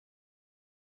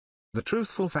The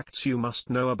truthful facts you must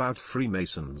know about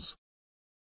Freemasons.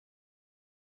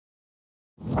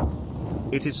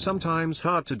 It is sometimes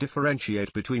hard to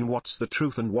differentiate between what's the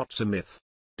truth and what's a myth.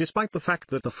 Despite the fact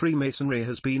that the Freemasonry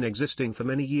has been existing for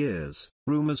many years,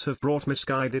 rumors have brought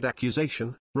misguided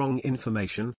accusation, wrong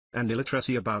information, and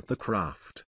illiteracy about the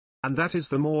craft. And that is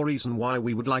the more reason why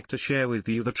we would like to share with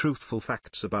you the truthful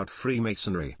facts about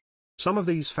Freemasonry. Some of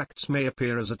these facts may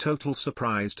appear as a total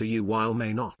surprise to you while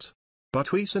may not.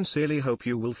 But we sincerely hope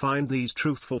you will find these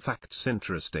truthful facts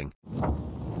interesting.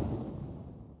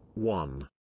 1.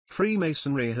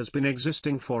 Freemasonry has been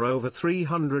existing for over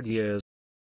 300 years.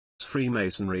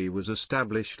 Freemasonry was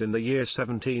established in the year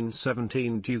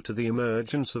 1717 due to the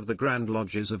emergence of the Grand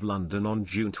Lodges of London on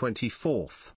June 24.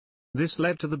 This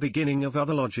led to the beginning of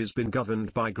other lodges being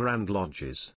governed by Grand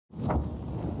Lodges.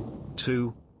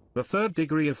 2. The third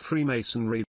degree of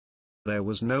Freemasonry. There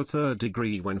was no third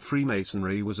degree when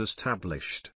Freemasonry was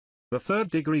established. The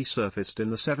third degree surfaced in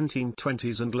the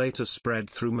 1720s and later spread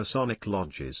through Masonic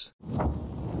lodges.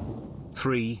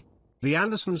 3. The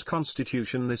Anderson's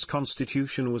Constitution. This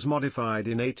constitution was modified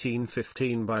in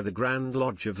 1815 by the Grand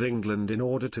Lodge of England in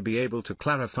order to be able to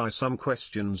clarify some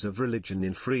questions of religion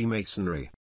in Freemasonry.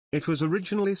 It was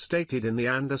originally stated in the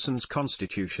Anderson's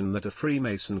Constitution that a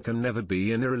Freemason can never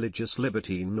be an irreligious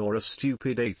libertine nor a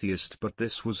stupid atheist, but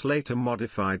this was later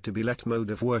modified to be let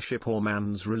mode of worship or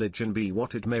man's religion be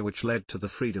what it may, which led to the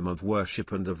freedom of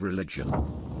worship and of religion.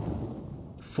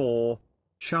 4.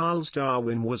 Charles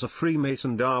Darwin was a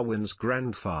Freemason. Darwin's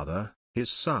grandfather, his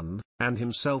son, and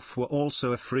himself were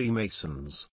also a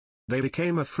Freemasons. They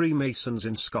became a Freemasons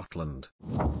in Scotland.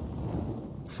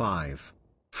 5.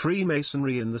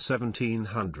 Freemasonry in the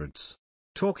 1700s.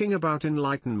 Talking about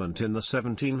Enlightenment in the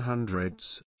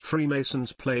 1700s,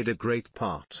 Freemasons played a great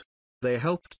part. They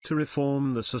helped to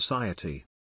reform the society.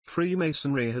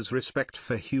 Freemasonry has respect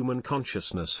for human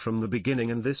consciousness from the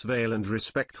beginning, and this veil and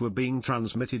respect were being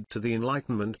transmitted to the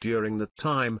Enlightenment during the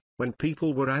time when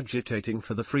people were agitating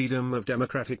for the freedom of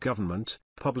democratic government,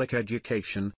 public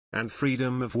education, and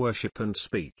freedom of worship and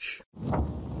speech.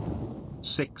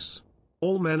 6.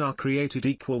 All men are created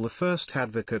equal. The first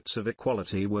advocates of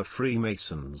equality were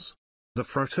Freemasons. The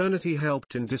fraternity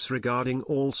helped in disregarding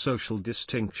all social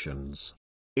distinctions.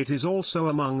 It is also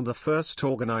among the first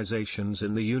organizations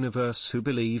in the universe who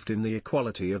believed in the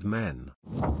equality of men.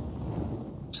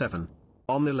 7.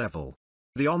 On the level.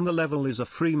 The on the level is a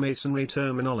Freemasonry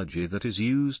terminology that is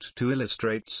used to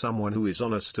illustrate someone who is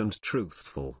honest and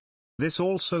truthful. This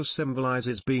also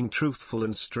symbolizes being truthful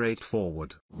and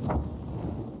straightforward.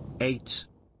 8.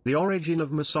 The origin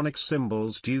of Masonic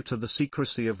symbols. Due to the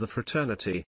secrecy of the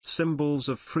fraternity, symbols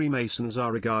of Freemasons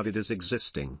are regarded as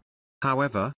existing.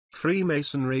 However,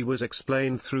 Freemasonry was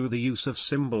explained through the use of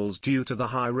symbols due to the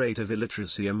high rate of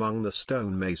illiteracy among the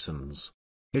stonemasons.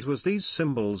 It was these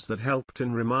symbols that helped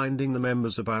in reminding the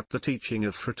members about the teaching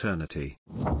of fraternity.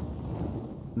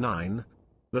 9.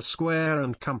 The square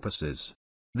and compasses.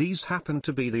 These happen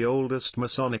to be the oldest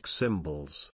Masonic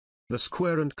symbols. The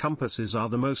square and compasses are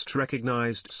the most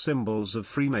recognized symbols of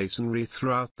Freemasonry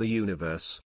throughout the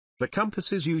universe. The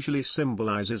compasses usually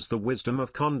symbolizes the wisdom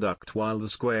of conduct, while the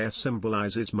square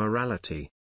symbolizes morality.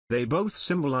 They both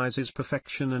symbolizes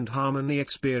perfection and harmony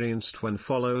experienced when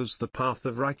follows the path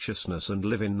of righteousness and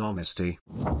live in honesty.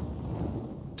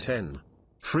 10.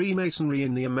 Freemasonry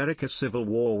in the American Civil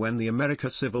War. When the American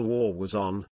Civil War was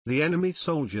on, the enemy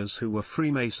soldiers who were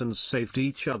Freemasons saved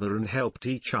each other and helped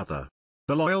each other.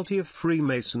 The loyalty of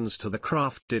Freemasons to the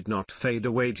craft did not fade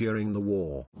away during the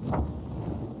war.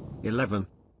 11.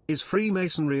 Is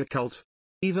Freemasonry a cult?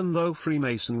 Even though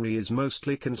Freemasonry is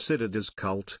mostly considered as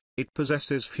cult, it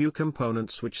possesses few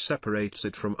components which separates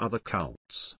it from other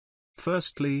cults.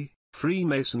 Firstly,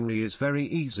 Freemasonry is very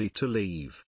easy to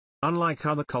leave. Unlike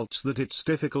other cults that it's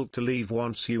difficult to leave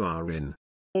once you are in.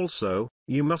 Also,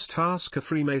 you must ask a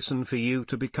Freemason for you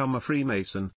to become a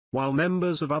Freemason, while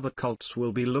members of other cults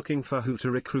will be looking for who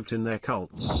to recruit in their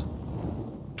cults.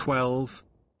 12.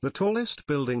 The tallest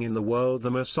building in the world. The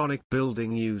Masonic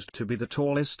building used to be the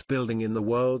tallest building in the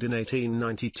world in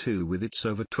 1892 with its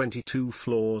over 22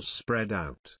 floors spread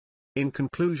out. In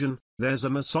conclusion, there's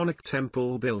a Masonic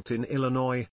temple built in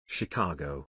Illinois,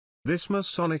 Chicago. This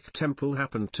Masonic temple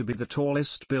happened to be the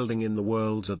tallest building in the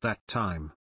world at that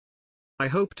time. I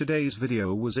hope today's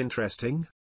video was interesting.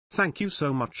 Thank you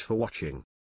so much for watching.